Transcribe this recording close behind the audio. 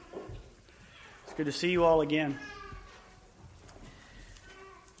It's good to see you all again.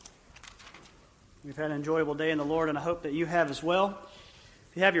 We've had an enjoyable day in the Lord, and I hope that you have as well.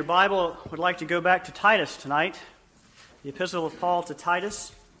 If you have your Bible, I would like to go back to Titus tonight, the Epistle of Paul to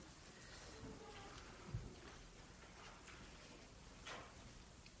Titus.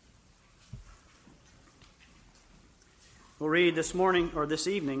 We'll read this morning, or this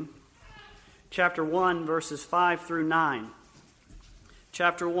evening, chapter 1, verses 5 through 9.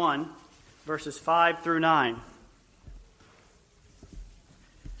 Chapter 1, verses 5 through 9.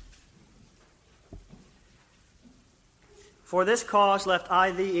 For this cause left I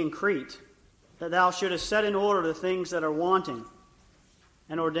thee in Crete, that thou shouldest set in order the things that are wanting,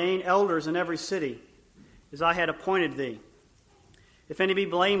 and ordain elders in every city, as I had appointed thee. If any be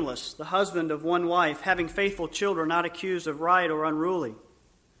blameless, the husband of one wife, having faithful children, not accused of riot or unruly.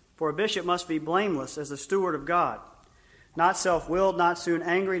 For a bishop must be blameless as the steward of God, not self-willed, not soon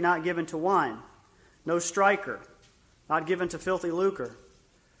angry, not given to wine, no striker, not given to filthy lucre,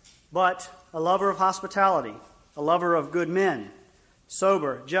 but a lover of hospitality, a lover of good men,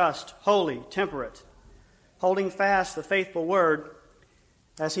 sober, just, holy, temperate, holding fast the faithful word,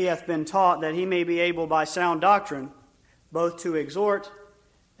 as he hath been taught, that he may be able by sound doctrine both to exhort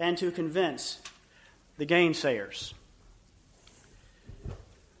and to convince the gainsayers.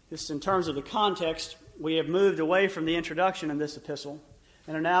 Just in terms of the context, we have moved away from the introduction in this epistle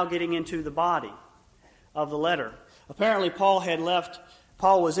and are now getting into the body of the letter. Apparently Paul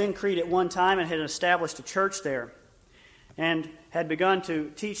was in Crete at one time and had established a church there and had begun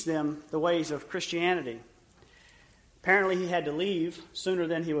to teach them the ways of Christianity. Apparently he had to leave sooner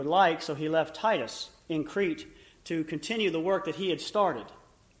than he would like, so he left Titus in Crete to continue the work that he had started.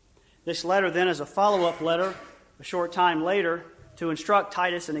 This letter then is a follow-up letter a short time later to instruct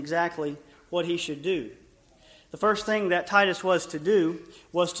Titus in exactly what he should do. The first thing that Titus was to do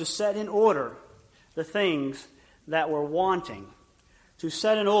was to set in order the things that were wanting. To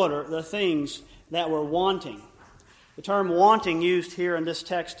set in order the things that were wanting. The term wanting used here in this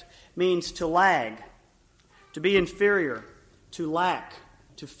text means to lag, to be inferior, to lack,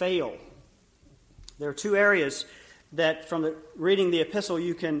 to fail. There are two areas that from reading the epistle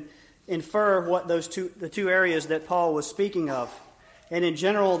you can infer what the two areas that Paul was speaking of. And in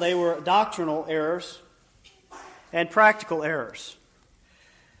general they were doctrinal errors and practical errors.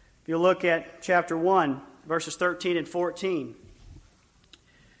 If you look at chapter 1, verses 13 and 14,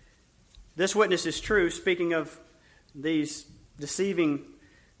 this witness is true, speaking of these deceiving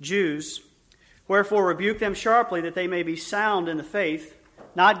Jews. Wherefore rebuke them sharply, that they may be sound in the faith,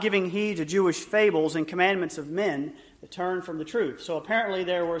 not giving heed to Jewish fables and commandments of men that turn from the truth. So apparently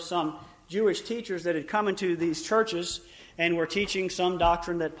there were some Jewish teachers that had come into these churches and were teaching some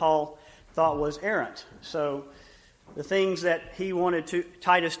doctrine that Paul thought was errant. So the things that he wanted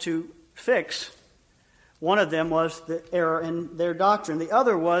Titus to fix, one of them was the error in their doctrine. The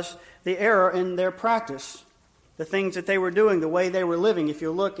other was the error in their practice, the things that they were doing, the way they were living. If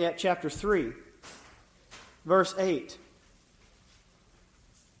you look at chapter 3, verse 8.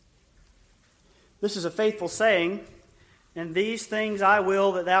 This is a faithful saying, and these things I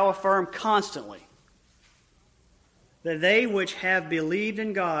will that thou affirm constantly, that they which have believed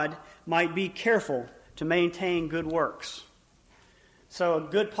in God might be careful to maintain good works. So a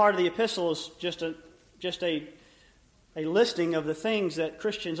good part of the epistle is just a listing of the things that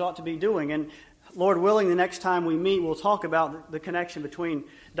Christians ought to be doing. And Lord willing, the next time we meet, we'll talk about the connection between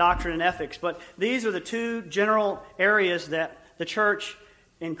doctrine and ethics. But these are the two general areas that the church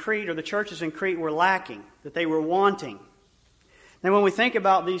in Crete, or the churches in Crete, were lacking, that they were wanting. Now, when we think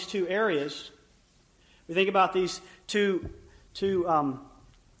about these two areas, we think about these two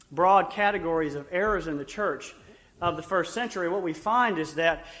broad categories of errors in the church of the first century. What we find is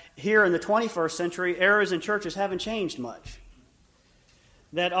that here in the 21st century, errors in churches haven't changed much.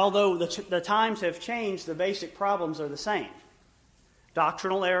 That although the times have changed, the basic problems are the same.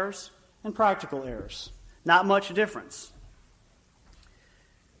 Doctrinal errors and practical errors. Not much difference.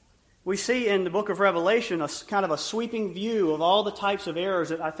 We see in the book of Revelation a kind of a sweeping view of all the types of errors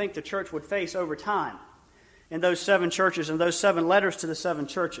that I think the church would face over time in those 7 churches and those 7 letters to the 7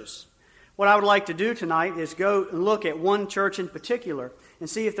 churches. What I would like to do tonight is go and look at one church in particular and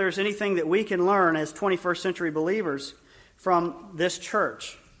see if there's anything that we can learn as 21st century believers from this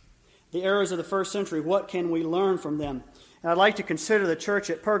church. The errors of the first century, what can we learn from them? And I'd like to consider the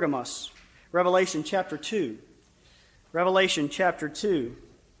church at Pergamos, Revelation chapter 2. Revelation chapter 2.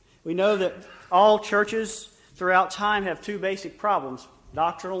 We know that all churches throughout time have 2 basic problems,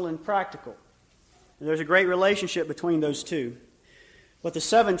 doctrinal and practical. And there's a great relationship between those two. But the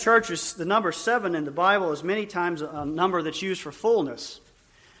 7 churches, the number 7 in the Bible is many times a number that's used for fullness.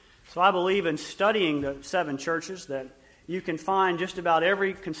 So I believe in studying the 7 churches that you can find just about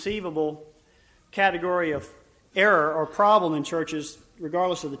every conceivable category of error or problem in churches,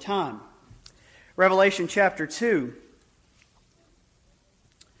 regardless of the time. Revelation chapter 2,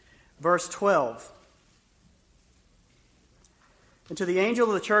 verse 12. And to the angel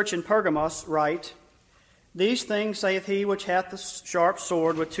of the church in Pergamos write, These things saith he which hath the sharp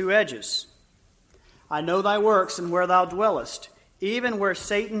sword with 2 edges. I know thy works and where thou dwellest, even where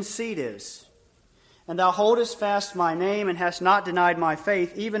Satan's seat is. And thou holdest fast my name, and hast not denied my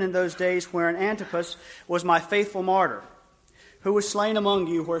faith, even in those days wherein Antipas was my faithful martyr, who was slain among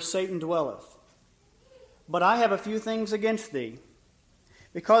you where Satan dwelleth. But I have a few things against thee,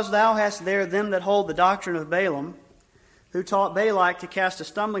 because thou hast there them that hold the doctrine of Balaam, who taught Balak to cast a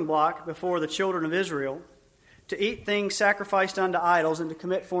stumbling block before the children of Israel, to eat things sacrificed unto idols, and to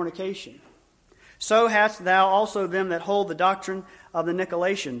commit fornication. So hast thou also them that hold the doctrine of the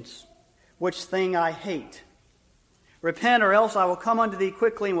Nicolaitans, which thing I hate. Repent, or else I will come unto thee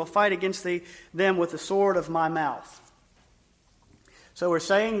quickly, and will fight against them with the sword of my mouth. So we're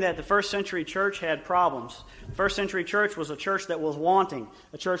saying that the first century church had problems. The first century church was a church that was wanting,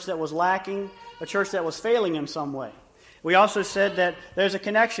 a church that was lacking, a church that was failing in some way. We also said that there's a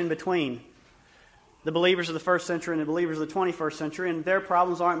connection between the believers of the first century and the believers of the 21st century, and their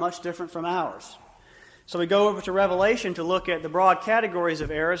problems aren't much different from ours. So we go over to Revelation to look at the broad categories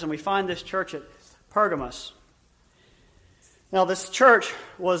of errors, and we find this church at Pergamos. Now, this church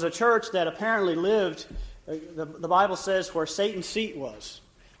was a church that apparently lived, the Bible says, where Satan's seat was.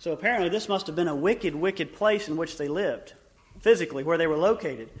 So apparently this must have been a wicked, wicked place in which they lived. Physically, where they were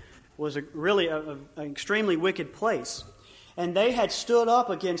located, was really an extremely wicked place. And they had stood up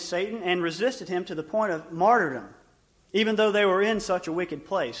against Satan and resisted him to the point of martyrdom, even though they were in such a wicked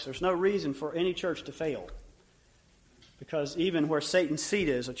place. There's no reason for any church to fail, because even where Satan's seat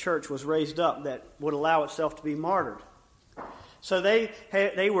is, a church was raised up that would allow itself to be martyred. So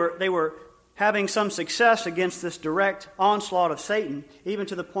they were having some success against this direct onslaught of Satan, even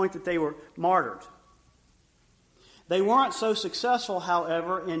to the point that they were martyred. They weren't so successful,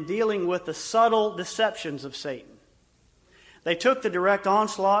 however, in dealing with the subtle deceptions of Satan. They took the direct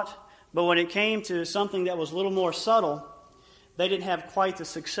onslaught, but when it came to something that was a little more subtle, they didn't have quite the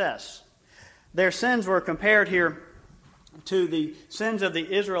success. Their sins were compared here to the sins of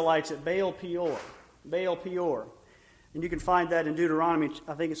the Israelites at Baal Peor. Baal Peor. And you can find that in Deuteronomy,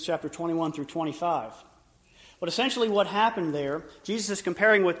 I think it's chapter 21 through 25. But essentially what happened there, Jesus is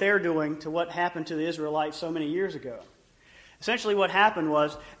comparing what they're doing to what happened to the Israelites so many years ago. Essentially what happened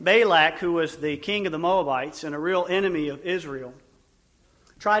was Balak, who was the king of the Moabites and a real enemy of Israel,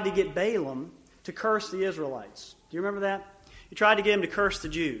 tried to get Balaam to curse the Israelites. Do you remember that? He tried to get him to curse the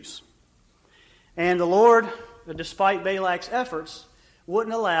Jews. And the Lord, despite Balak's efforts,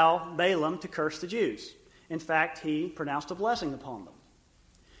 wouldn't allow Balaam to curse the Jews. In fact, he pronounced a blessing upon them.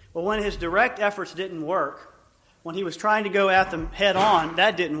 But when his direct efforts didn't work, when he was trying to go at them head on,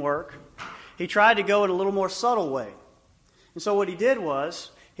 that didn't work. He tried to go in a little more subtle way. And so what he did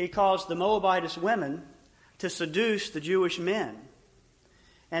was, he caused the Moabitess women to seduce the Jewish men.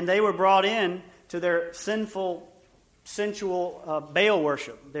 And they were brought in to their sinful, sensual Baal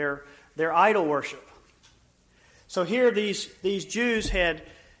worship, their idol worship. So here these Jews had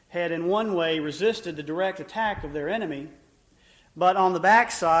in one way resisted the direct attack of their enemy, but on the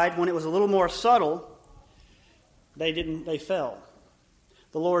backside, when it was a little more subtle, they fell.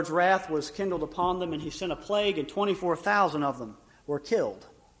 The Lord's wrath was kindled upon them, and he sent a plague, and 24,000 of them were killed.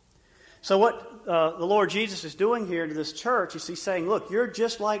 So what the Lord Jesus is doing here to this church is he's saying, look, you're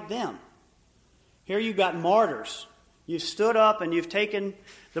just like them. Here you've got martyrs. You've stood up and you've taken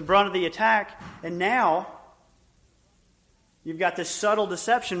the brunt of the attack, and now you've got this subtle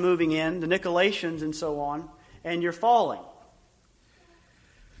deception moving in, the Nicolaitans and so on, and you're falling.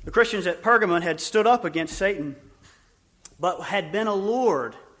 The Christians at Pergamon had stood up against Satan, but had been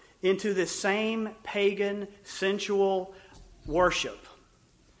allured into this same pagan, sensual worship.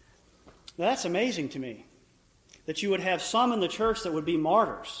 Now, that's amazing to me, that you would have some in the church that would be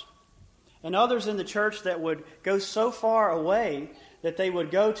martyrs, and others in the church that would go so far away that they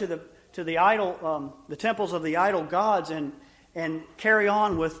would go to the idol, the temples of the idol gods, and carry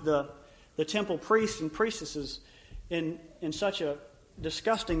on with the temple priests and priestesses in such a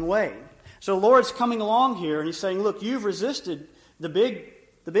disgusting way. So the Lord's coming along here, and he's saying, look, you've resisted the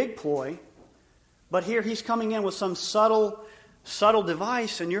big ploy, but here he's coming in with some subtle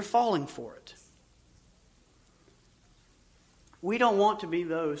device, and you're falling for it. We don't want to be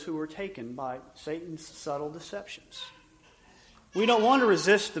those who are taken by Satan's subtle deceptions. We don't want to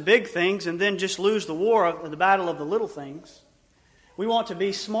resist the big things and then just lose the war of the battle of the little things. We want to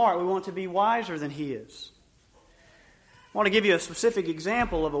be smart. We want to be wiser than he is. I want to give you a specific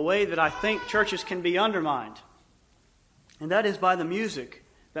example of a way that I think churches can be undermined. And that is by the music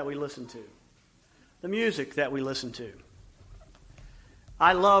that we listen to. The music that we listen to.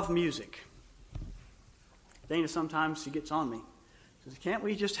 I love music. Dana sometimes she gets on me. She says, can't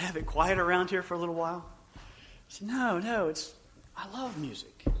we just have it quiet around here for a little while? I said, no, I love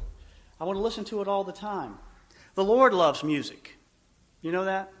music. I want to listen to it all the time. The Lord loves music. You know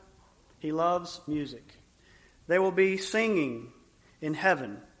that? He loves music. There will be singing in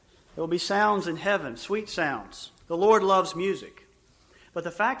heaven. There will be sounds in heaven, sweet sounds. The Lord loves music. But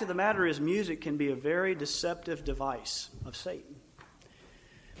the fact of the matter is, music can be a very deceptive device of Satan.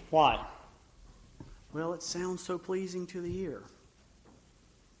 Why? Well, it sounds so pleasing to the ear.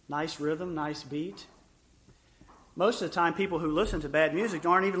 Nice rhythm, nice beat. Most of the time, people who listen to bad music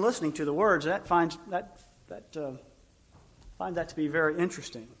aren't even listening to the words. Find that to be very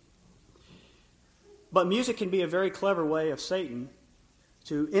interesting. But music can be a very clever way of Satan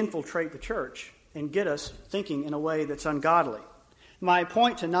to infiltrate the church and get us thinking in a way that's ungodly. My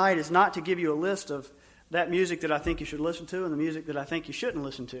point tonight is not to give you a list of that music that I think you should listen to and the music that I think you shouldn't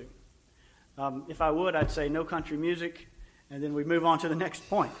listen to. If I would, I'd say no country music, and then we'd move on to the next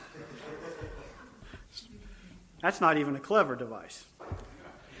point. That's not even a clever device.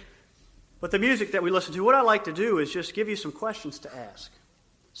 But the music that we listen to, what I like to do is just give you some questions to ask.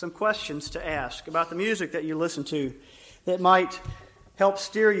 Some questions to ask about the music that you listen to that might help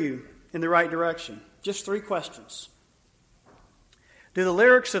steer you in the right direction. Just 3 questions. Do the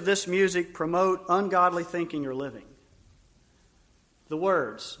lyrics of this music promote ungodly thinking or living? The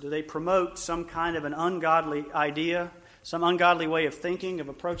words, do they promote some kind of an ungodly idea, some ungodly way of thinking, of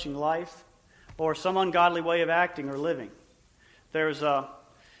approaching life, or some ungodly way of acting or living? There's a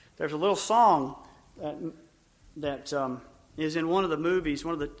little song that is in one of the movies,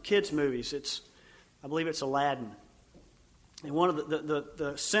 one of the kids' movies. I believe it's Aladdin. And one of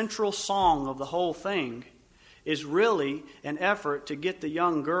the central song of the whole thing is really an effort to get the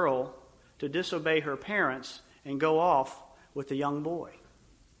young girl to disobey her parents and go off with the young boy.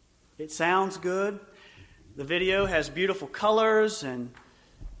 It sounds good. The video has beautiful colors,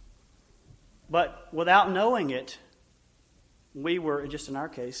 but without knowing it, we were, just in our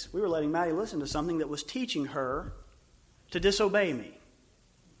case, we were letting Maddie listen to something that was teaching her to disobey me.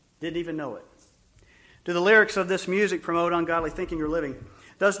 Didn't even know it. Do the lyrics of this music promote ungodly thinking or living?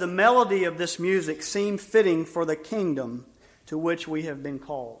 Does the melody of this music seem fitting for the kingdom to which we have been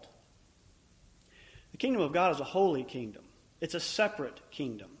called? The kingdom of God is a holy kingdom. It's a separate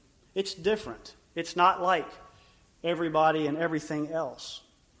kingdom. It's different. It's not like everybody and everything else.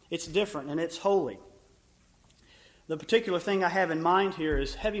 It's different and it's holy. The particular thing I have in mind here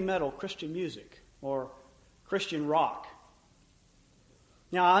is heavy metal Christian music or Christian rock.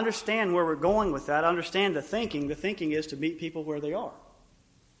 Now, I understand where we're going with that. I understand the thinking. The thinking is to meet people where they are.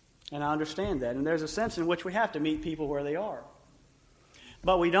 And I understand that. And there's a sense in which we have to meet people where they are.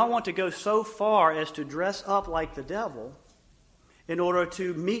 But we don't want to go so far as to dress up like the devil in order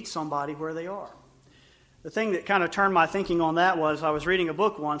to meet somebody where they are. The thing that kind of turned my thinking on that was I was reading a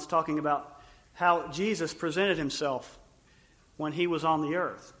book once talking about how Jesus presented himself when he was on the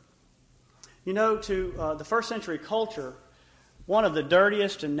earth. You know, to the first century culture, one of the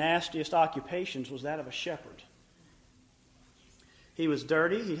dirtiest and nastiest occupations was that of a shepherd. He was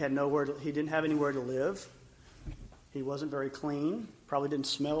dirty. He didn't have anywhere to live. He wasn't very clean. Probably didn't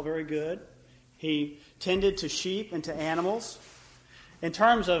smell very good. He tended to sheep and to animals. In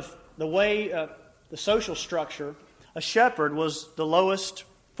terms of the way, the social structure, a shepherd was the lowest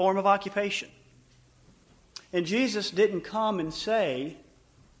form of occupation. And Jesus didn't come and say,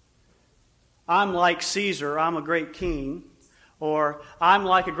 I'm like Caesar, I'm a great king, or I'm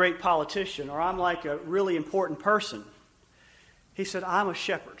like a great politician, or I'm like a really important person. He said, I'm a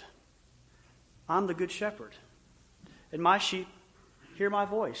shepherd. I'm the good shepherd. And my sheep hear my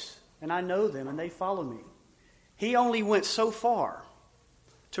voice, and I know them, and they follow me. He only went so far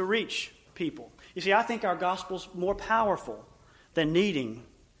to reach people. You see, I think our gospel's more powerful than needing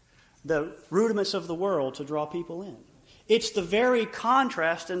the rudiments of the world to draw people in. It's the very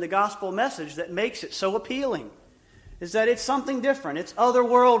contrast in the gospel message that makes it so appealing, is that it's something different. It's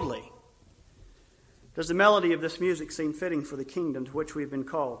otherworldly. Does the melody of this music seem fitting for the kingdom to which we've been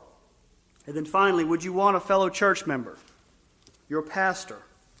called? And then finally, would you want a fellow church member, your pastor,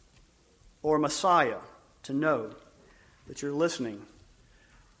 or Messiah to know that you're listening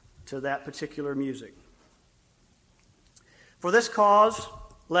to that particular music? For this cause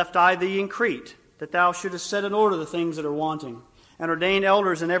left I thee in Crete, that thou shouldest set in order the things that are wanting, and ordain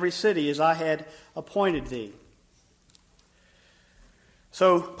elders in every city as I had appointed thee.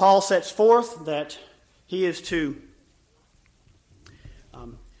 So Paul sets forth that he is to,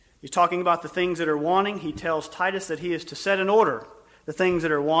 he's talking about the things that are wanting. He tells Titus that he is to set in order the things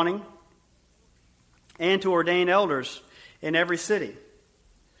that are wanting and to ordain elders in every city.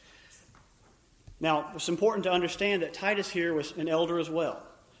 Now, it's important to understand that Titus here was an elder as well.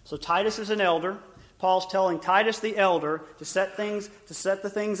 So Titus is an elder. Paul's telling Titus the elder to set the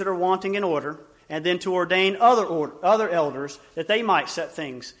things that are wanting in order, and then to ordain other elders that they might set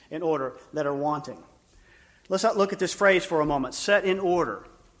things in order that are wanting. Let's look at this phrase for a moment. Set in order.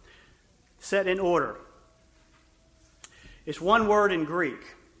 Set in order. It's one word in Greek,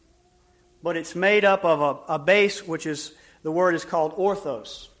 but it's made up of a base, which is, the word is called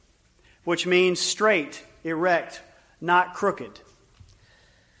orthos, which means straight, erect, not crooked.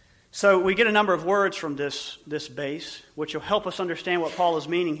 So we get a number of words from this base, which will help us understand what Paul is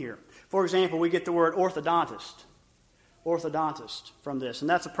meaning here. For example, we get the word orthodontist from this, and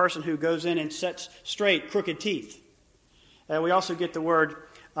that's a person who goes in and sets straight, crooked teeth. We also get the word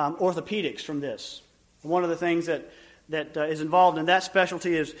orthopedics from this. One of the things that is involved in that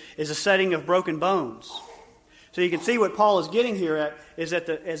specialty is a setting of broken bones. So you can see what Paul is getting here at is that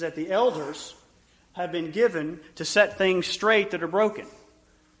the elders have been given to set things straight that are broken,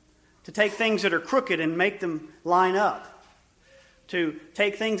 to take things that are crooked and make them line up, to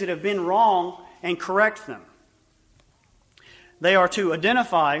take things that have been wrong and correct them. They are to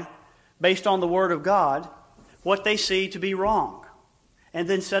identify, based on the Word of God, what they see to be wrong, and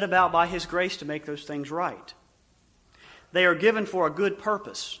then set about by His grace to make those things right. They are given for a good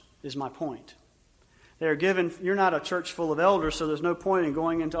purpose, is my point. They are given, you're not a church full of elders, so there's no point in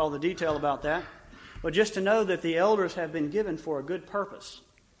going into all the detail about that, but just to know that the elders have been given for a good purpose,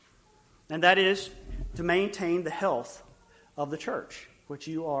 and that is to maintain the health of the church, which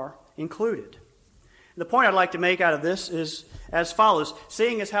you are included. The point I'd like to make out of this is as follows.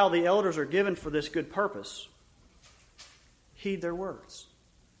 Seeing as how the elders are given for this good purpose, heed their words.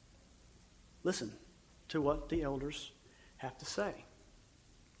 Listen to what the elders have to say.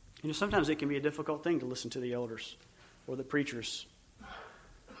 You know, sometimes it can be a difficult thing to listen to the elders or the preachers.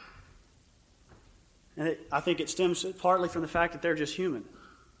 And I think it stems partly from the fact that they're just human.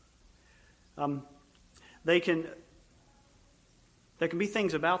 There can be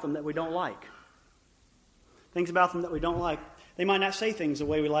things about them that we don't like. Things about them that we don't like. They might not say things the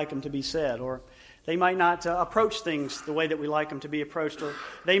way we like them to be said, or they might not approach things the way that we like them to be approached, or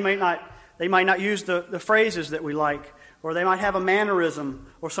they might not use the phrases that we like, or they might have a mannerism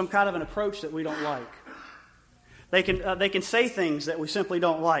or some kind of an approach that we don't like. They can say things that we simply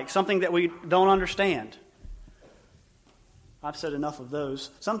don't like, something that we don't understand. I've said enough of those.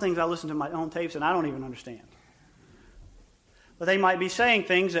 Some things I listen to my own tapes and I don't even understand. But they might be saying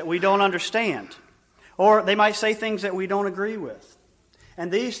things that we don't understand. Or they might say things that we don't agree with.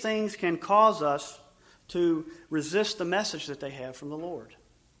 And these things can cause us to resist the message that they have from the Lord.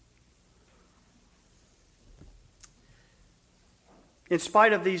 In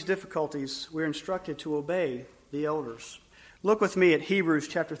spite of these difficulties, we're instructed to obey the elders. Look with me at Hebrews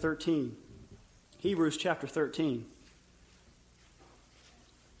chapter 13. Hebrews chapter 13.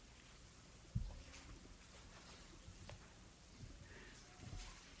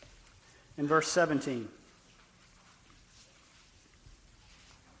 In verse 17.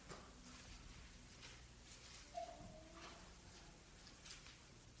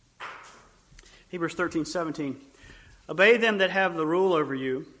 Hebrews 13:17. Obey them that have the rule over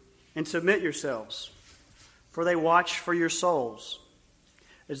you, and submit yourselves, for they watch for your souls,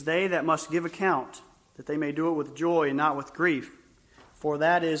 as they that must give account, that they may do it with joy and not with grief, for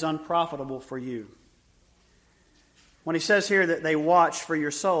that is unprofitable for you. When he says here that they watch for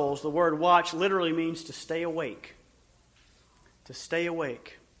your souls, the word watch literally means to stay awake. To stay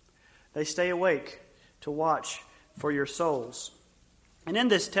awake. They stay awake to watch for your souls. And in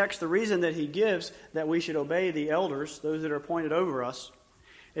this text, the reason that he gives that we should obey the elders, those that are appointed over us,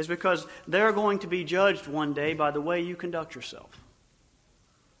 is because they're going to be judged one day by the way you conduct yourself.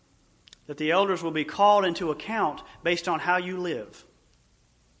 That the elders will be called into account based on how you live.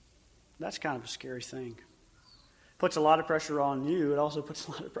 That's kind of a scary thing. Puts a lot of pressure on you. It also puts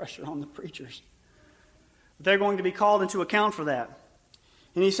a lot of pressure on the preachers. They're going to be called into account for that.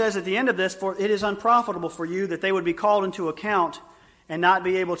 And he says at the end of this, for it is unprofitable for you that they would be called into account and not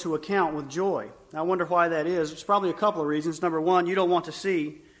be able to account with joy. Now, I wonder why that is. It's probably a couple of reasons. Number one, you don't want to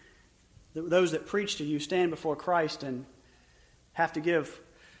see those that preach to you stand before Christ and have to give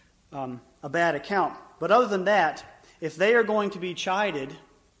a bad account. But other than that, if they are going to be chided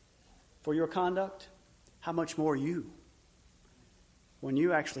for your conduct, how much more you when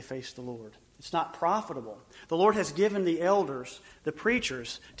you actually face the Lord It's not profitable. The Lord has given the elders, the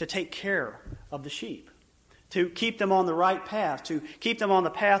preachers, to take care of the sheep, to keep them on the right path, to keep them on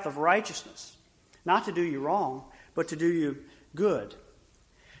the path of righteousness. Not to do you wrong, but to do you good.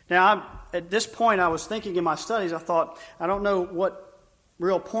 Now, at this point, I was thinking in my studies, I thought, I don't know what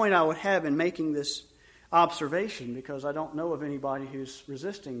real point I would have in making this observation, because I don't know of anybody who's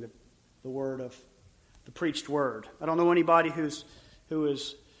resisting the word of the preached word. I don't know anybody who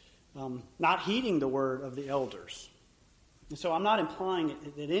is not heeding the word of the elders. And so I'm not implying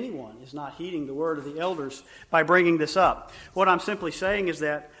that anyone is not heeding the word of the elders by bringing this up. What I'm simply saying is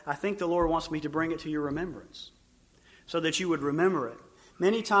that I think the Lord wants me to bring it to your remembrance so that you would remember it.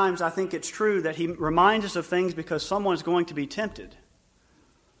 Many times I think it's true that He reminds us of things because someone's going to be tempted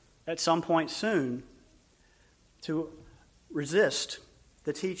at some point soon to resist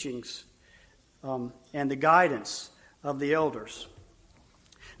the teachings and the guidance of the elders.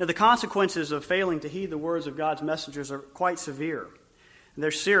 Now, the consequences of failing to heed the words of God's messengers are quite severe.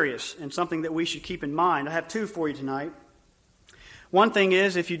 They're serious and something that we should keep in mind. I have two for you tonight. One thing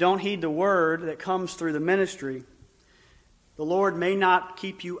is, if you don't heed the word that comes through the ministry, the Lord may not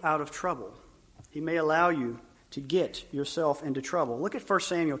keep you out of trouble. He may allow you to get yourself into trouble. Look at 1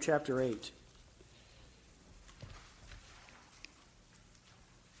 Samuel chapter 8.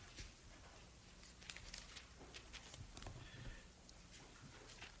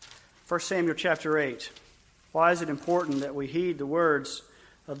 1 Samuel chapter 8. Why is it important that we heed the words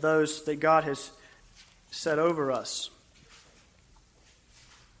of those that God has set over us?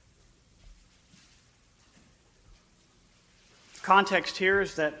 The context here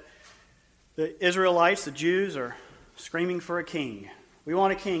is that the Israelites, the Jews, are screaming for a king. We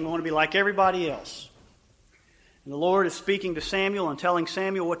want a king. We want to be like everybody else. And the Lord is speaking to Samuel and telling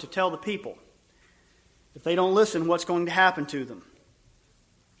Samuel what to tell the people. If they don't listen, what's going to happen to them?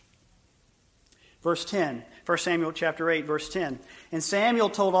 Verse 10, 1 Samuel chapter 8, verse 10. And Samuel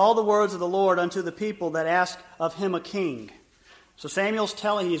told all the words of the Lord unto the people that asked of him a king. So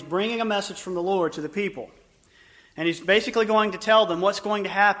he's bringing a message from the Lord to the people. And he's basically going to tell them what's going to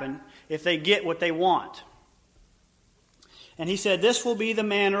happen if they get what they want. And he said, this will be the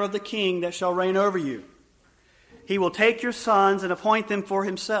manner of the king that shall reign over you. He will take your sons and appoint them for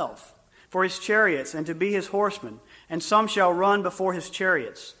himself, for his chariots, and to be his horsemen. And some shall run before his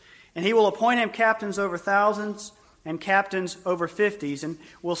chariots. And he will appoint him captains over thousands and captains over 50s, and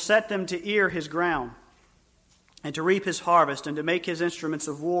will set them to ear his ground, and to reap his harvest, and to make his instruments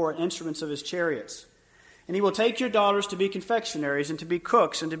of war and instruments of his chariots. And he will take your daughters to be confectionaries, and to be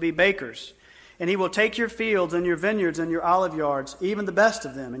cooks, and to be bakers. And he will take your fields and your vineyards and your olive yards, even the best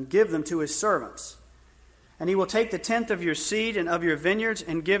of them, and give them to his servants. And he will take the tenth of your seed and of your vineyards,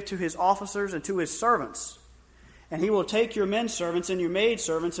 and give to his officers and to his servants. And he will take your men servants and your maid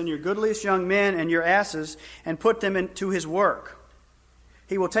servants and your goodliest young men and your asses, and put them into his work.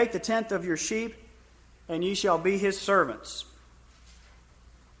 He will take the tenth of your sheep, and ye shall be his servants.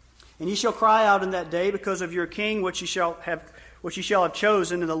 And ye shall cry out in that day because of your king, which ye shall have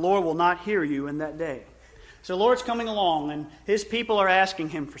chosen, and the Lord will not hear you in that day. So the Lord's coming along, and his people are asking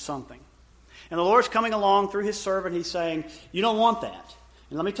him for something. And the Lord's coming along through his servant. He's saying, you don't want that.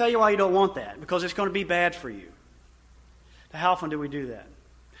 And let me tell you why you don't want that. Because it's going to be bad for you. Now, how often do we do that?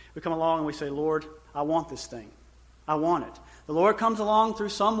 We come along and we say, Lord, I want this thing. I want it. The Lord comes along through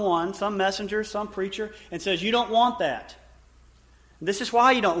someone, some messenger, some preacher, and says, you don't want that. This is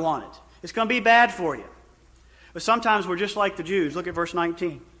why you don't want it. It's going to be bad for you. But sometimes we're just like the Jews. Look at verse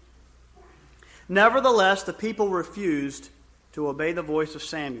 19. Nevertheless, the people refused to obey the voice of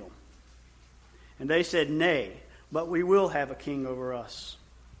Samuel. And they said, nay, but we will have a king over us.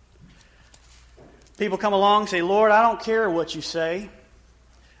 People come along and say, Lord, I don't care what you say.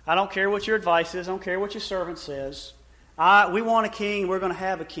 I don't care what your advice is. I don't care what your servant says. We want a king. We're going to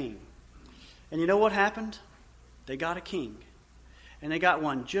have a king. And you know what happened? They got a king. And they got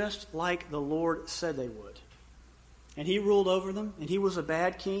one just like the Lord said they would. And he ruled over them, and he was a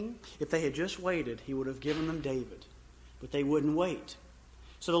bad king. If they had just waited, he would have given them David. But they wouldn't wait.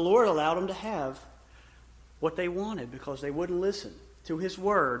 So the Lord allowed them to have what they wanted because they wouldn't listen to his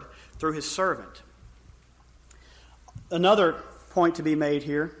word through his servant. Another point to be made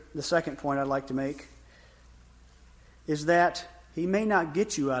here, the second point I'd like to make, is that he may not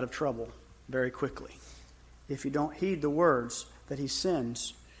get you out of trouble very quickly if you don't heed the words that he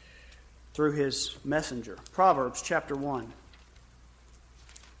sends through his messenger. Proverbs chapter 1.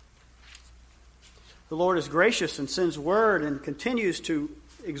 The Lord is gracious and sends word and continues to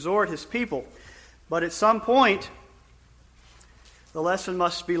exhort his people. But at some point, the lesson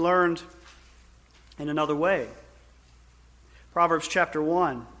must be learned in another way. Proverbs chapter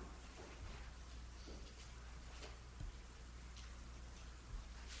 1.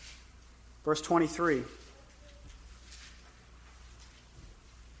 Verse 23.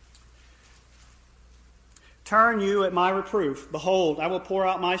 Turn you at my reproof. Behold, I will pour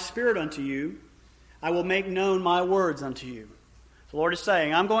out my Spirit unto you. I will make known my words unto you. The Lord is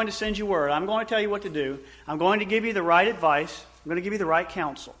saying, I'm going to send you word. I'm going to tell you what to do. I'm going to give you the right advice. I'm going to give you the right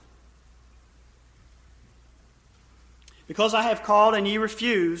counsel. Because I have called and ye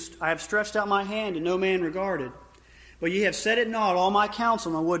refused, I have stretched out my hand and no man regarded. But ye have set at naught all my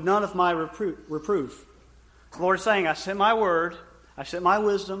counsel and would none of my reproof. The Lord is saying, I sent my word, I sent my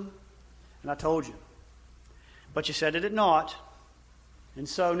wisdom, and I told you. But you set it at naught. And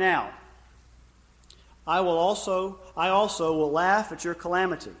so now, I also will laugh at your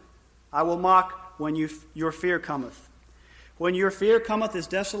calamity. I will mock when your fear cometh. When your fear cometh as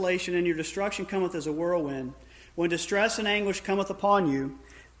desolation, and your destruction cometh as a whirlwind, when distress and anguish cometh upon you,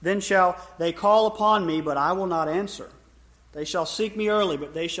 then shall they call upon me, but I will not answer. They shall seek me early,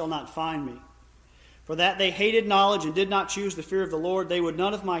 but they shall not find me. For that they hated knowledge and did not choose the fear of the Lord, they would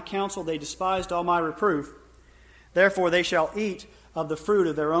none of my counsel, they despised all my reproof. Therefore they shall eat of the fruit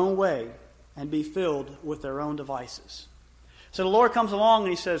of their own way, and be filled with their own devices. So the Lord comes along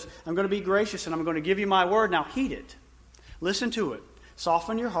and he says, I'm going to be gracious and I'm going to give you my word. Now heed it. Listen to it.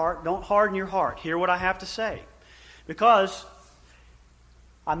 Soften your heart. Don't harden your heart. Hear what I have to say. Because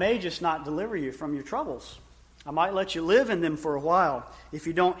I may just not deliver you from your troubles. I might let you live in them for a while if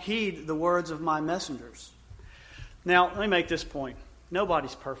you don't heed the words of my messengers. Now, let me make this point.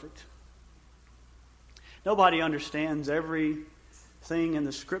 Nobody's perfect. Nobody understands everything in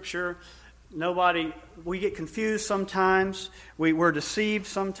the Scripture. We get confused sometimes. We're deceived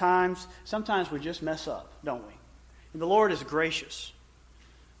sometimes. Sometimes we just mess up, don't we? And the Lord is gracious.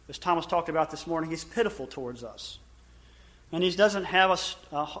 As Thomas talked about this morning, He's pitiful towards us. And He doesn't have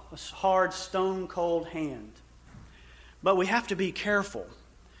a hard, stone-cold hand. But we have to be careful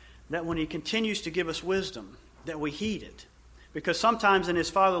that when He continues to give us wisdom, that we heed it. Because sometimes in His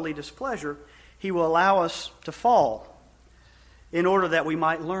fatherly displeasure, He will allow us to fall in order that we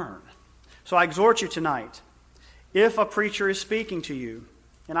might learn. So I exhort you tonight, if a preacher is speaking to you,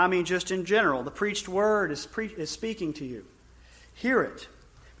 and I mean just in general, the preached word is speaking to you, hear it,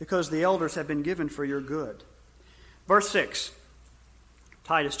 because the elders have been given for your good. Verse 6,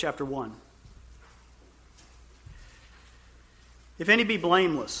 Titus chapter 1. If any be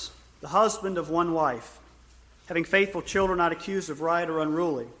blameless, the husband of one wife, having faithful children not accused of riot or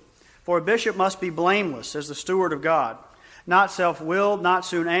unruly, for a bishop must be blameless as the steward of God, not self-willed, not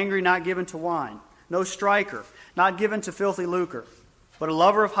soon angry, not given to wine, no striker, not given to filthy lucre, but a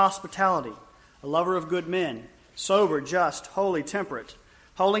lover of hospitality, a lover of good men, sober, just, holy, temperate,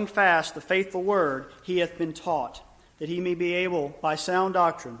 holding fast the faithful word he hath been taught, that he may be able by sound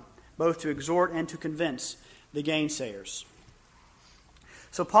doctrine both to exhort and to convince the gainsayers.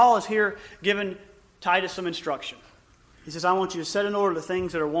 So Paul is here giving Titus some instruction. He says, I want you to set in order the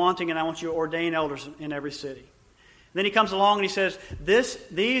things that are wanting, and I want you to ordain elders in every city. Then he comes along and he says,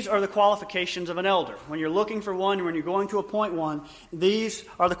 these are the qualifications of an elder. When you're looking for one, when you're going to appoint one, these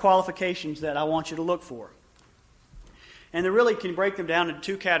are the qualifications that I want you to look for. And they really can break them down into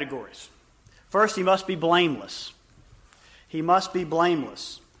two categories. First, he must be blameless. He must be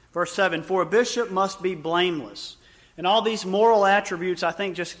blameless. Verse 7, for a bishop must be blameless. And all these moral attributes, I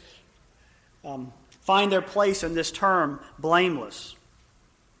think, just find their place in this term, blameless.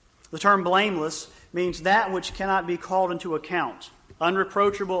 The term blameless means that which cannot be called into account,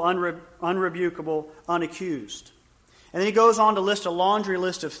 unreproachable, unrebukable, unaccused. And then he goes on to list a laundry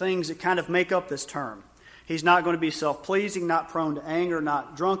list of things that kind of make up this term. He's not going to be self-pleasing, not prone to anger,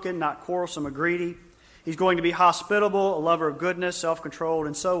 not drunken, not quarrelsome or greedy. He's going to be hospitable, a lover of goodness, self-controlled,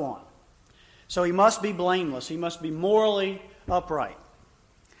 and so on. So he must be blameless. He must be morally upright.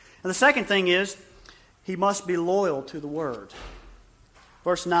 And the second thing is, he must be loyal to the word.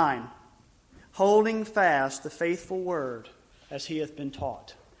 Verse 9, holding fast the faithful word as he hath been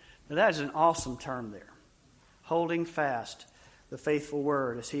taught. Now that is an awesome term there. Holding fast the faithful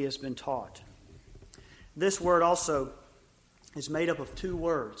word as he has been taught. This word also is made up of two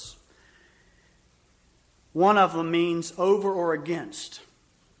words. One of them means over or against.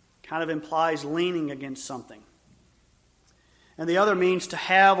 Kind of implies leaning against something. And the other means to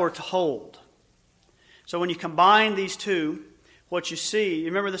have or to hold. So when you combine these two, what you see, you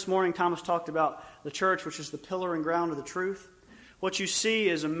remember this morning Thomas talked about the church, which is the pillar and ground of the truth. What you see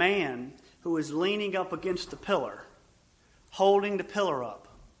is a man who is leaning up against the pillar, holding the pillar up,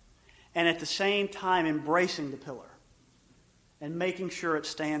 and at the same time embracing the pillar and making sure it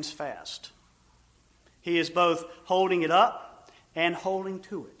stands fast. He is both holding it up and holding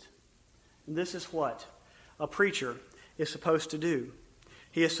to it. And this is what a preacher is supposed to do.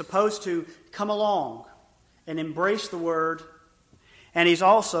 He is supposed to come along and embrace the Word, and he's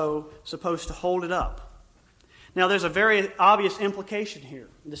also supposed to hold it up. Now, there's a very obvious implication here.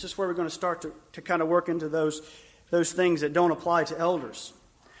 This is where we're going to start to kind of work into those things that don't apply to elders.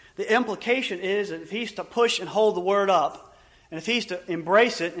 The implication is that if he's to push and hold the Word up, and if he's to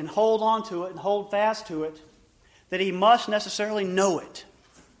embrace it and hold on to it and hold fast to it, that he must necessarily know it.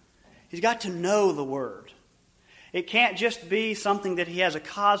 He's got to know the Word. It can't just be something that he has a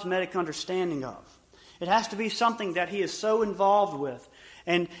cosmetic understanding of. It has to be something that he is so involved with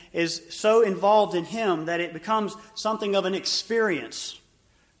and is so involved in him that it becomes something of an experience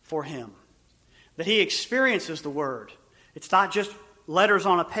for him. That he experiences the Word. It's not just letters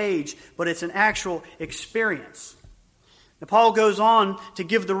on a page, but it's an actual experience. Now, Paul goes on to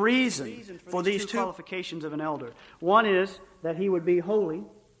give the reason for these two qualifications of an elder. One is that he would be holy,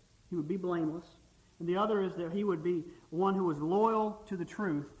 he would be blameless, and the other is that he would be one who was loyal to the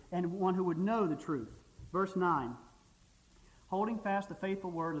truth and one who would know the truth. Verse 9, holding fast the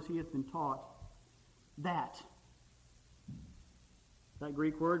faithful word as he hath been taught, that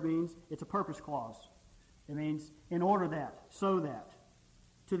Greek word means, it's a purpose clause. It means in order that, so that,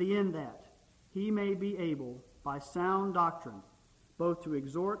 to the end that he may be able by sound doctrine both to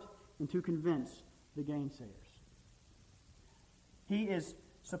exhort and to convince the gainsayers. He is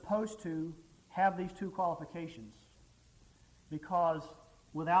supposed to have these two qualifications because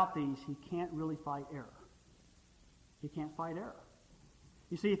without these he can't really fight error. He can't fight error.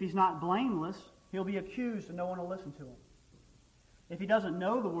 You see, if he's not blameless, he'll be accused and no one will listen to him. If he doesn't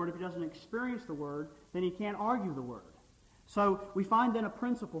know the Word, if he doesn't experience the Word, then he can't argue the Word. So we find then a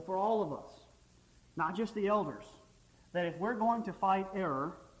principle for all of us, not just the elders, that if we're going to fight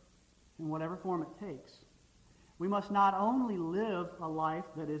error, in whatever form it takes, we must not only live a life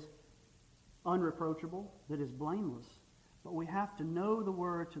that is unreproachable, that is blameless, but we have to know the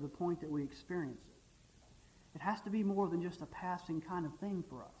Word to the point that we experience it. It has to be more than just a passing kind of thing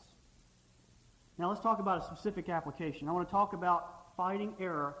for us. Now let's talk about a specific application. I want to talk about fighting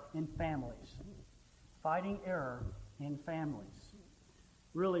error in families. Fighting error in families.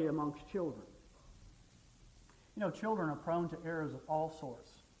 Really amongst children. You know, children are prone to errors of all sorts.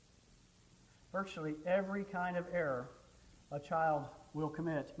 Virtually every kind of error a child will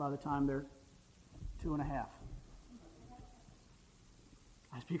commit by the time they're 2.5.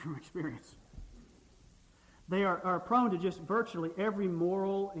 I speak from experience. They are prone to just virtually every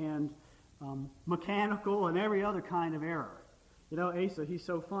moral and mechanical and every other kind of error. You know, Asa, he's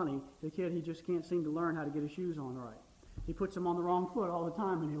so funny. The kid, he just can't seem to learn how to get his shoes on right. He puts them on the wrong foot all the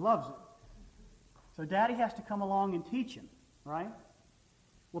time and he loves it. So Daddy has to come along and teach him, right?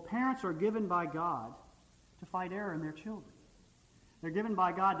 Well, parents are given by God to fight error in their children. They're given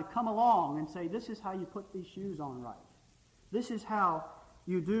by God to come along and say, this is how you put these shoes on right. This is how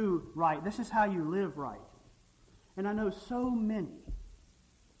you do right. This is how you live right. And I know so many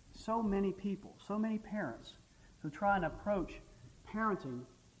people, so many parents who try and approach parenting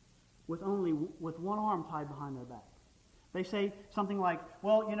with one arm tied behind their back. They say something like,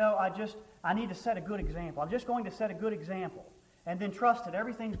 well, you know, I need to set a good example. I'm just going to set a good example and then trust that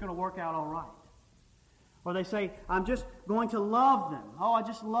everything's going to work out all right. Or they say, I'm just going to love them. Oh, I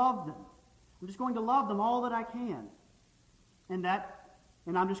just love them. I'm just going to love them all that I can. And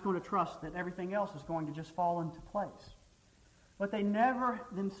I'm just going to trust that everything else is going to just fall into place. But they never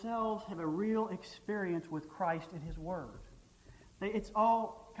themselves have a real experience with Christ and His Word. It's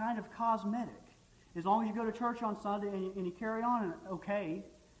all kind of cosmetic. As long as you go to church on Sunday and you carry on okay,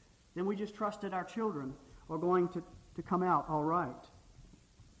 then we just trust that our children are going to come out all right.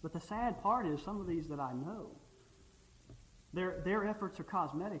 But the sad part is some of these that I know, their efforts are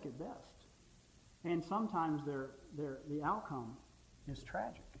cosmetic at best. And sometimes the outcome is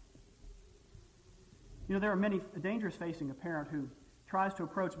tragic. You know, there are many dangers facing a parent who tries to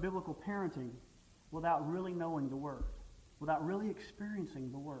approach biblical parenting without really knowing the Word, without really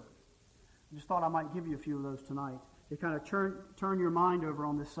experiencing the Word. I just thought I might give you a few of those tonight to kind of turn your mind over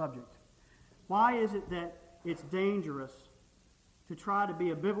on this subject. Why is it that it's dangerous to try to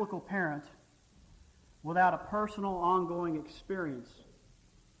be a biblical parent without a personal, ongoing experience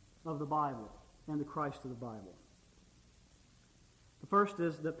of the Bible and the Christ of the Bible? The first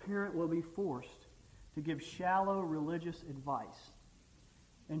is the parent will be forced to give shallow religious advice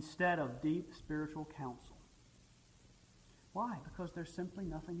instead of deep spiritual counsel. Why? Because there's simply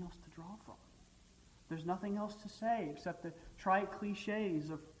nothing else to draw from. There's nothing else to say except the trite cliches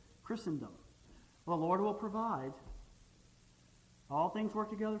of Christendom. Well, the Lord will provide. All things work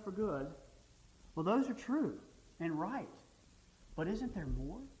together for good. Well, those are true and right. But isn't there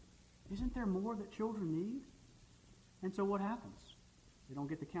more? Isn't there more that children need? And so what happens? They don't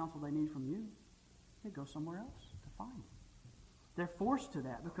get the counsel they need from you. They go somewhere else to find it. They're forced to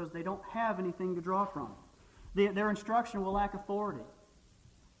that because they don't have anything to draw from. Their instruction will lack authority.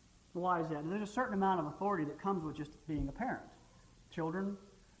 Why is that? There's a certain amount of authority that comes with just being a parent. Children,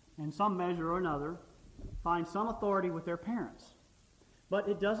 in some measure or another, find some authority with their parents. But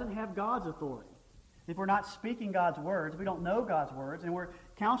it doesn't have God's authority. If we're not speaking God's words, we don't know God's words, and we're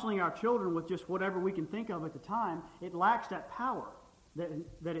counseling our children with just whatever we can think of at the time, it lacks that power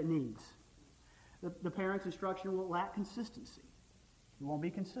that it needs. The parent's instruction will lack consistency. It won't be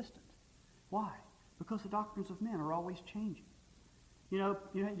consistent. Why? Because the doctrines of men are always changing. You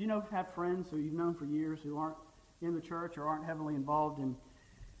have friends who you've known for years who aren't in the church or aren't heavily involved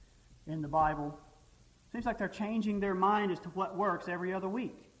in the Bible. Seems like they're changing their mind as to what works every other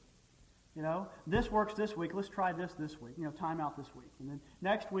week. This works this week. Let's try this week. Time out this week. And then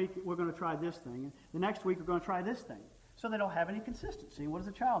next week we're going to try this thing. And the next week we're going to try this thing. So they don't have any consistency. And what does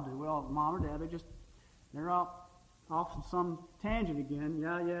a child do? Well, mom or dad, they're off on some tangent again.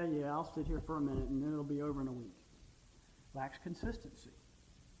 Yeah, I'll sit here for a minute and then it'll be over in a week. Lacks consistency.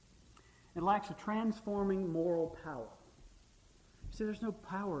 It lacks a transforming moral power. See, there's no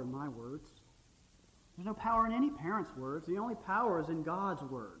power in my words. There's no power in any parent's words. The only power is in God's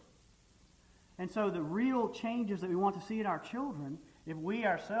word. And so the real changes that we want to see in our children, if we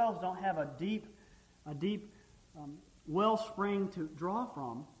ourselves don't have a deep wellspring to draw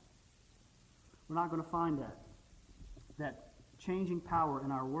from, we're not going to find that changing power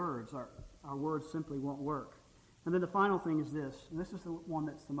in our words. Our words simply won't work. And then the final thing is this, and this is the one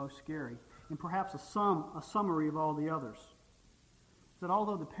that's the most scary, and perhaps a summary of all the others, is that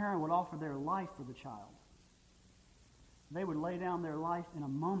although the parent would offer their life for the child, they would lay down their life in a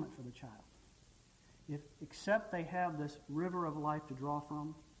moment for the child. Except they have this river of life to draw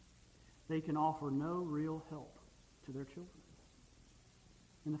from, they can offer no real help to their children.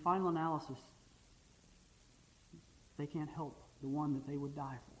 In the final analysis, they can't help the one that they would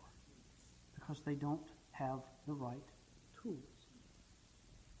die for because they don't have the right tools.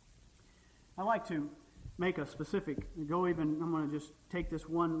 I like to make a specific, I'm going to just take this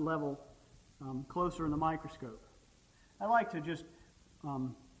one level closer in the microscope. I like to just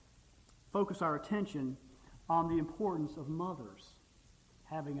focus our attention on the importance of mothers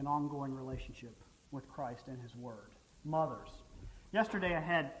having an ongoing relationship with Christ and His Word. Mothers. Yesterday I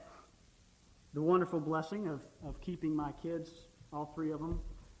had the wonderful blessing of keeping my kids, all three of them,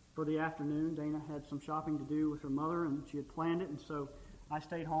 for the afternoon. Dana had some shopping to do with her mother, and she had planned it, and so I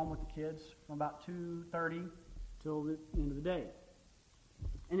stayed home with the kids from about 2:30 till the end of the day.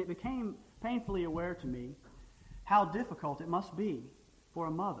 And it became painfully aware to me how difficult it must be for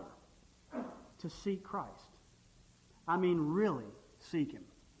a mother to seek Christ. I mean, really seek Him.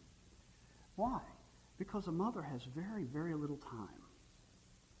 Why? Because a mother has very, very little time.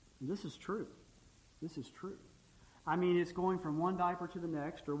 And this is true. This is true. I mean, it's going from one diaper to the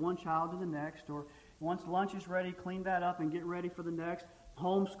next, or one child to the next, or once lunch is ready, clean that up and get ready for the next,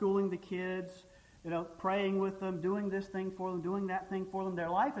 homeschooling the kids, praying with them, doing this thing for them, doing that thing for them. Their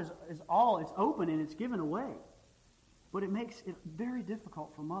life is all, it's open and it's given away. But it makes it very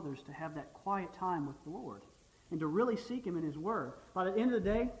difficult for mothers to have that quiet time with the Lord and to really seek Him in His Word. By the end of the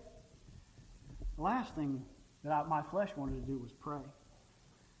day, the last thing that my flesh wanted to do was pray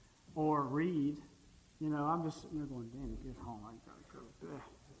or read. I'm just sitting there going, Danny, get home. I got to go to bed.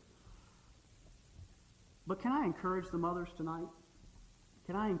 But can I encourage the mothers tonight?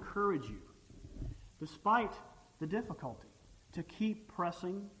 Can I encourage you, despite the difficulty, to keep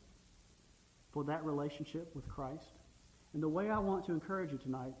pressing for that relationship with Christ? And the way I want to encourage you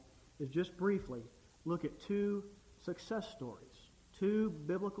tonight is just briefly look at two success stories, two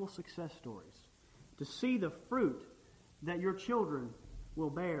biblical success stories, to see the fruit that your children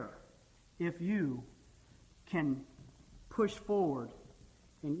will bear if you can push forward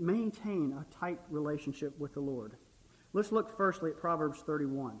and maintain a tight relationship with the Lord. Let's look firstly at Proverbs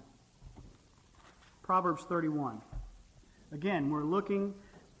 31. Proverbs 31. Again, we're looking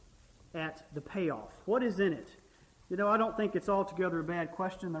at the payoff. What is in it? I don't think it's altogether a bad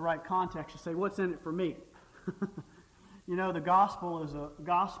question in the right context to say, what's in it for me? The gospel is a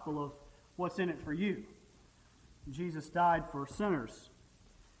gospel of what's in it for you. Jesus died for sinners.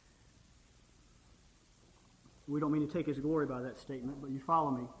 We don't mean to take His glory by that statement, but you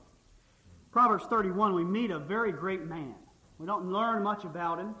follow me. Proverbs 31, we meet a very great man. We don't learn much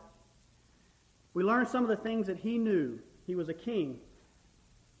about him. We learn some of the things that he knew. He was a king,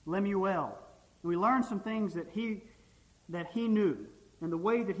 Lemuel. And we learn some things that he knew and the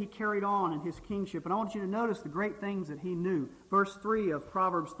way that he carried on in his kingship. And I want you to notice the great things that he knew. Verse 3 of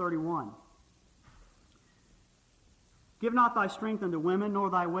Proverbs 31. Give not thy strength unto women, nor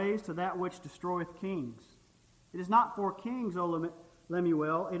thy ways to that which destroyeth kings. It is not for kings, O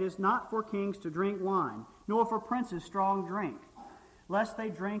Lemuel, it is not for kings to drink wine, nor for princes strong drink, lest they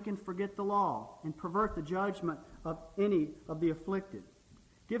drink and forget the law, and pervert the judgment of any of the afflicted.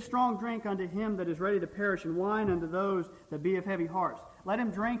 Give strong drink unto him that is ready to perish, and wine unto those that be of heavy hearts. Let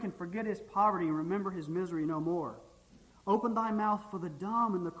him drink and forget his poverty, and remember his misery no more. Open thy mouth for the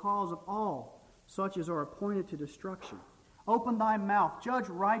dumb and the cause of all, such as are appointed to destruction. Open thy mouth, judge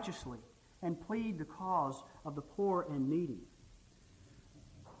righteously, and plead the cause of the poor and needy.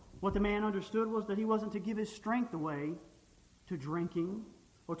 What the man understood was that he wasn't to give his strength away to drinking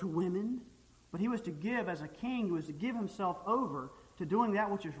or to women, but he was to give, as a king, he was to give himself over to doing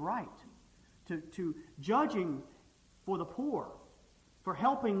that which is right, to judging for the poor, for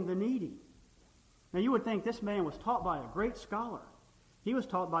helping the needy. Now you would think this man was taught by a great scholar. He was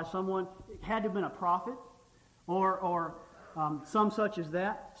taught by someone, had to have been a prophet, or some such as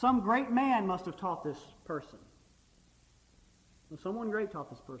that. Some great man must have taught this person. Well, someone great taught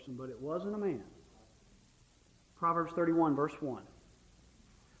this person, but it wasn't a man. Proverbs 31, verse 1.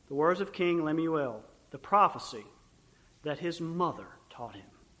 The words of King Lemuel, the prophecy that his mother taught him.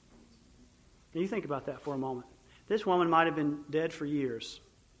 Now you think about that for a moment. This woman might have been dead for years,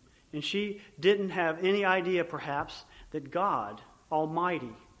 and she didn't have any idea, perhaps, that God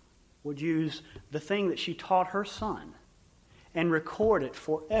Almighty would use the thing that she taught her son and record it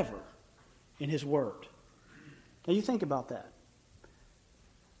forever in His Word. Now you think about that.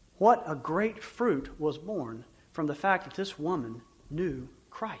 What a great fruit was born from the fact that this woman knew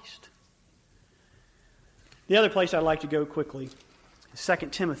Christ. The other place I'd like to go quickly is 2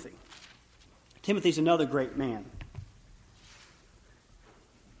 Timothy. Timothy's another great man.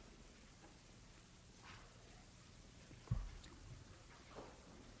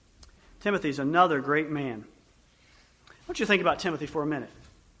 Timothy's another great man. I want you to think about Timothy for a minute.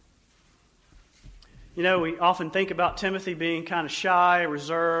 You know, we often think about Timothy being kind of shy,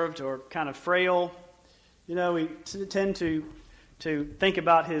 reserved, or kind of frail. You know, we tend to think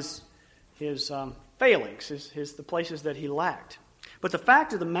about his failings, the places that he lacked. But the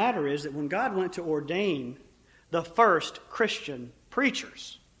fact of the matter is that when God went to ordain the first Christian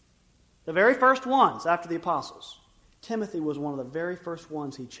preachers, the very first ones after the apostles, Timothy was one of the very first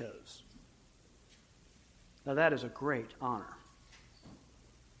ones He chose. Now that is a great honor.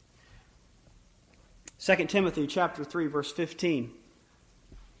 2 Timothy chapter 3, verse 15.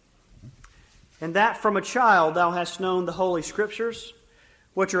 And that from a child thou hast known the Holy Scriptures,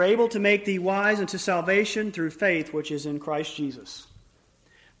 which are able to make thee wise unto salvation through faith which is in Christ Jesus.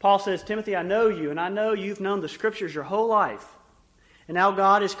 Paul says, Timothy, I know you, and I know you've known the Scriptures your whole life. And now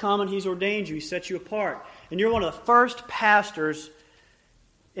God has come and He's ordained you, He set you apart. And you're one of the first pastors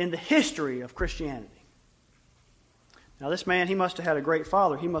in the history of Christianity. Now this man, he must have had a great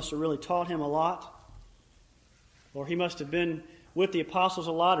father. He must have really taught him a lot. Or he must have been with the apostles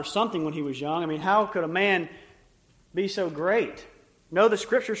a lot or something when he was young. I mean, how could a man be so great? Know the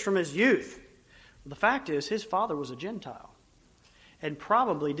Scriptures from his youth. Well, the fact is, his father was a Gentile and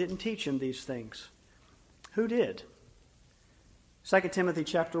probably didn't teach him these things. Who did? 2 Timothy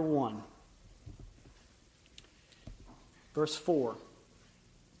chapter 1, verse 4.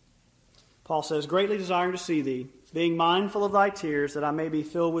 Paul says, greatly desiring to see thee, being mindful of thy tears, that I may be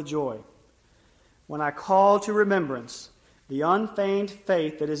filled with joy, when I call to remembrance the unfeigned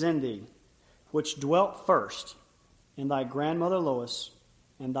faith that is in thee, which dwelt first in thy grandmother Lois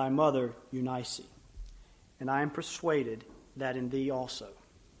and thy mother Eunice. And I am persuaded that in thee also.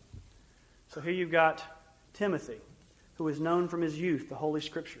 So here you've got Timothy, who is known from his youth, the Holy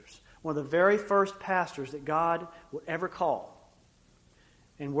Scriptures, one of the very first pastors that God would ever call.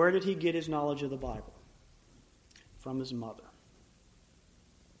 And where did he get his knowledge of the Bible? From his mother.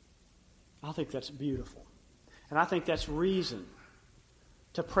 I think that's beautiful. And I think that's reason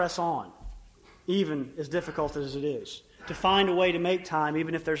to press on, even as difficult as it is, to find a way to make time,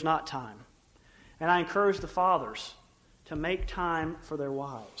 even if there's not time. And I encourage the fathers to make time for their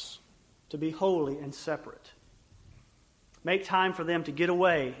wives, to be holy and separate. Make time for them to get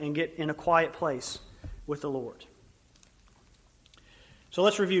away and get in a quiet place with the Lord. So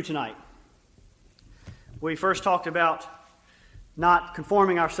let's review tonight. We first talked about not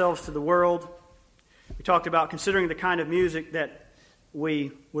conforming ourselves to the world. We talked about considering the kind of music that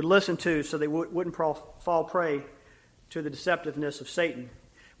we would listen to so they wouldn't fall prey to the deceptiveness of Satan.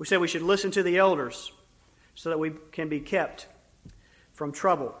 We said we should listen to the elders so that we can be kept from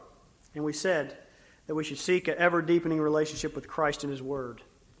trouble. And we said that we should seek an ever-deepening relationship with Christ and His Word,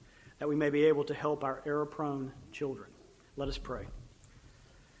 that we may be able to help our error-prone children. Let us pray.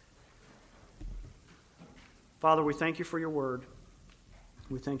 Father, we thank you for your word.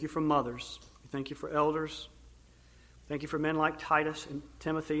 We thank you for mothers. We thank you for elders. Thank you for men like Titus and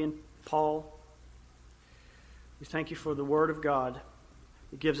Timothy and Paul. We thank you for the word of God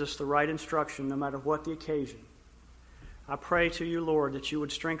that gives us the right instruction no matter what the occasion. I pray to you, Lord, that you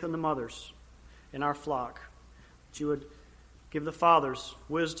would strengthen the mothers in our flock, that you would give the fathers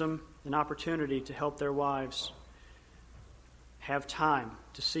wisdom and opportunity to help their wives have time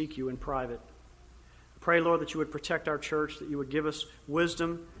to seek you in private. I pray, Lord, that you would protect our church, that you would give us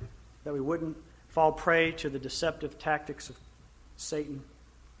wisdom, that we wouldn't fall prey to the deceptive tactics of Satan,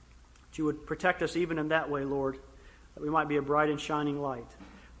 that you would protect us even in that way, Lord, that we might be a bright and shining light.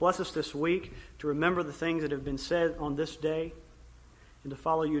 Bless us this week to remember the things that have been said on this day and to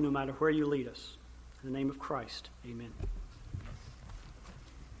follow you no matter where you lead us. In the name of Christ, amen.